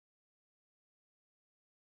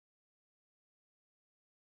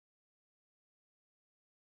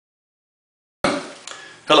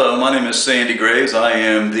Hello, my name is Sandy Graves. I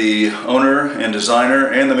am the owner and designer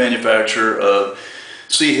and the manufacturer of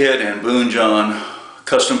Seahead and Boone John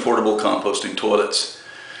custom portable composting toilets.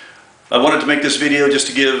 I wanted to make this video just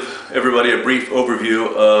to give everybody a brief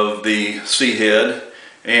overview of the Seahead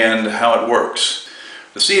and how it works.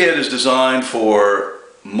 The Seahead is designed for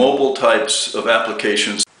mobile types of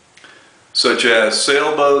applications such as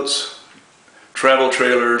sailboats, travel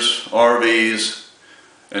trailers, RVs,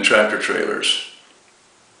 and tractor trailers.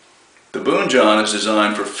 The Boone John is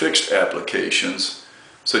designed for fixed applications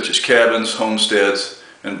such as cabins, homesteads,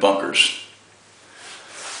 and bunkers.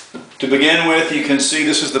 To begin with, you can see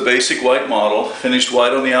this is the basic white model, finished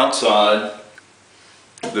white on the outside.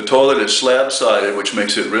 The toilet is slab-sided, which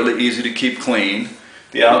makes it really easy to keep clean.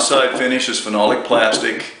 The outside finish is phenolic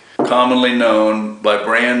plastic, commonly known by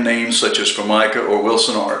brand names such as Formica or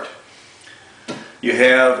Wilson Art. You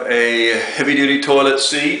have a heavy-duty toilet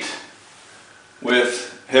seat with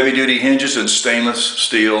heavy-duty hinges and stainless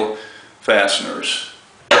steel fasteners.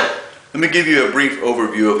 Let me give you a brief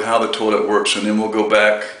overview of how the toilet works, and then we'll go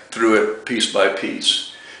back through it piece by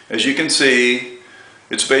piece. As you can see,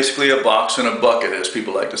 it's basically a box and a bucket, as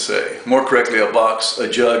people like to say. More correctly, a box, a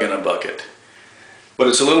jug, and a bucket. But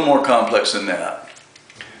it's a little more complex than that.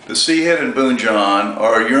 The Seahead and Boone John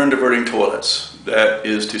are urine diverting toilets. That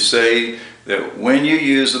is to say that when you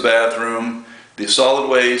use the bathroom, the solid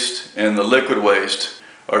waste and the liquid waste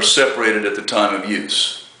are separated at the time of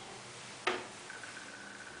use.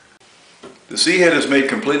 The Seahead is made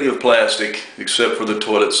completely of plastic except for the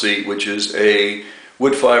toilet seat, which is a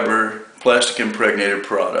wood fiber plastic impregnated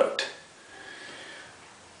product.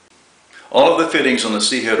 All of the fittings on the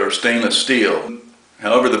Seahead are stainless steel.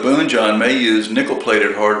 However, the Boone John may use nickel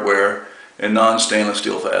plated hardware and non-stainless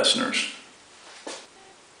steel fasteners.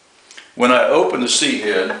 When I open the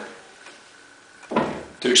Seahead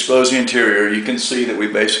to expose the interior, you can see that we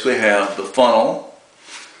basically have the funnel,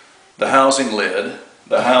 the housing lid,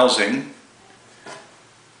 the housing,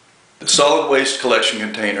 the solid waste collection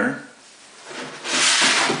container,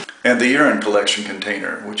 and the urine collection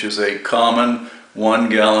container, which is a common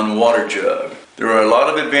 1-gallon water jug. There are a lot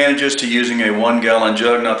of advantages to using a 1-gallon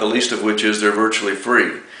jug, not the least of which is they're virtually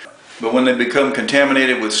free. But when they become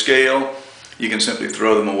contaminated with scale, you can simply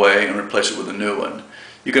throw them away and replace it with a new one.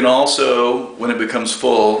 You can also, when it becomes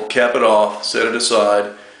full, cap it off, set it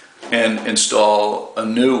aside, and install a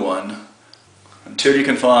new one until you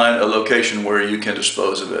can find a location where you can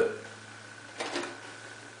dispose of it.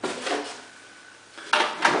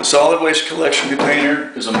 The solid waste collection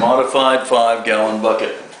container is a modified 5-gallon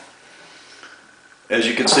bucket. As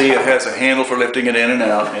you can see, it has a handle for lifting it in and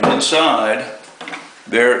out, and inside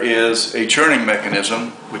there is a churning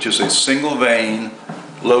mechanism, which is a single vein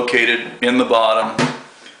located in the bottom.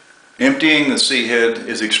 Emptying the Seahead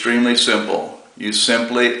is extremely simple. You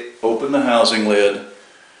simply open the housing lid,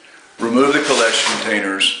 remove the collection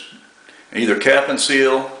containers, and either cap and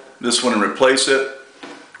seal this one and replace it.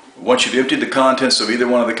 Once you've emptied the contents of either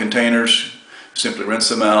one of the containers, simply rinse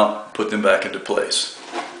them out, put them back into place.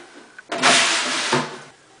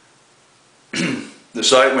 The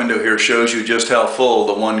sight window here shows you just how full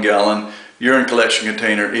the 1-gallon urine collection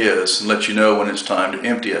container is and lets you know when it's time to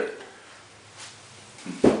empty it.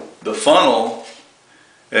 The funnel,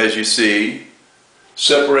 as you see,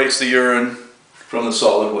 separates the urine from the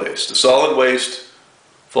solid waste. The solid waste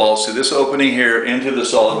falls through this opening here into the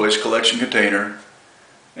solid waste collection container,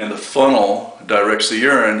 and the funnel directs the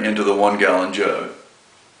urine into the 1-gallon jug.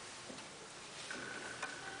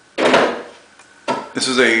 This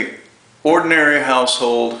is an ordinary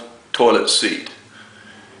household toilet seat.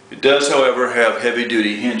 It does, however, have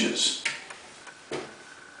heavy-duty hinges.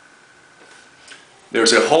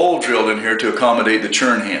 There's a hole drilled in here to accommodate the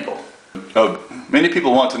churn handle. Many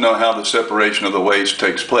people want to know how the separation of the waste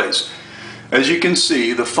takes place. As you can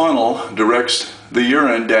see, the funnel directs the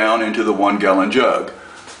urine down into the 1-gallon jug,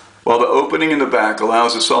 while the opening in the back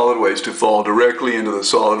allows the solid waste to fall directly into the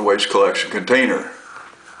solid waste collection container.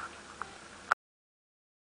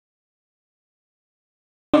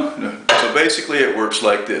 So basically it works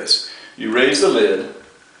like this. You raise the lid,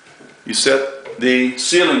 you set the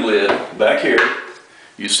ceiling lid back here,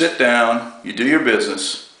 you sit down, you do your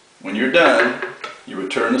business. When you're done, you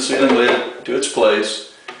return the ceiling lid to its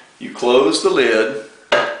place, you close the lid,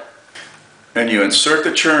 and you insert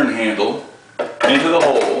the churn handle into the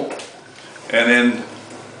hole, and then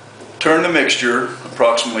turn the mixture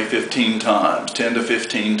approximately 15 times, 10 to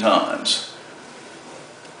 15 times.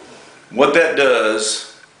 What that does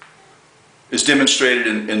is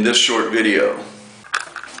demonstrated in this short video.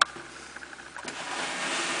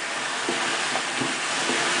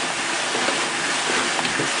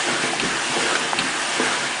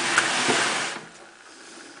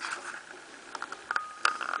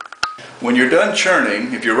 When you're done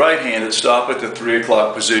churning, if you're right-handed, stop at the 3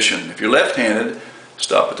 o'clock position. If you're left-handed,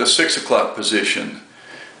 stop at the 6 o'clock position.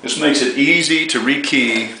 This makes it easy to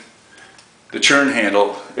rekey the churn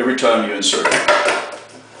handle every time you insert it.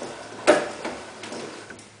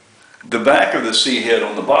 The back of the C head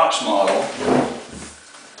on the box model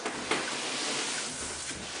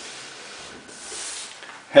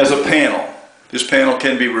has a panel. This panel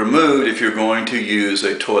can be removed if you're going to use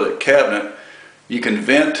a toilet cabinet. You can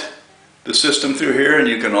vent the system through here, and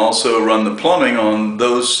you can also run the plumbing on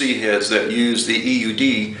those C heads that use the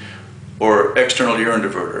EUD, or external urine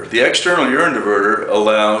diverter. The external urine diverter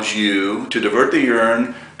allows you to divert the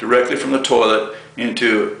urine directly from the toilet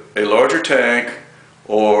into a larger tank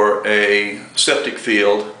or a septic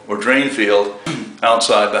field or drain field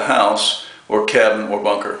outside the house or cabin or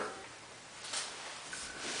bunker.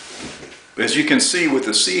 As you can see with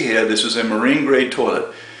the C head, this is a marine grade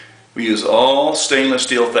toilet. We use all stainless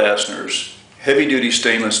steel fasteners, heavy duty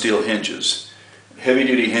stainless steel hinges, heavy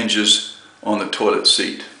duty hinges on the toilet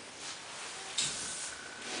seat.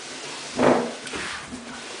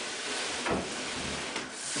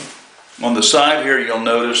 On the side here, you'll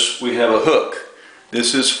notice we have a hook.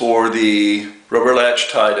 This is for the rubber latch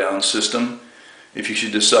tie-down system if you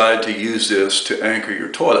should decide to use this to anchor your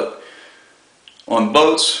toilet. On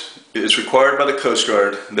boats, it is required by the Coast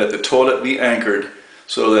Guard that the toilet be anchored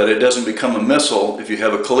so that it doesn't become a missile if you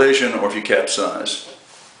have a collision or if you capsize.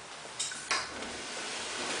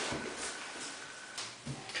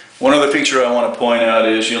 One other feature I want to point out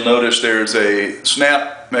is you'll notice there's a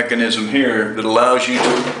snap mechanism here that allows you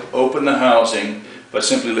to open the housing by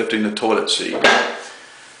simply lifting the toilet seat.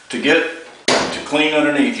 To get to clean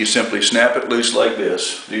underneath, you simply snap it loose like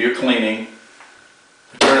this, do your cleaning,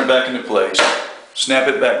 turn it back into place, snap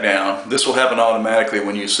it back down. This will happen automatically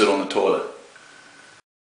when you sit on the toilet.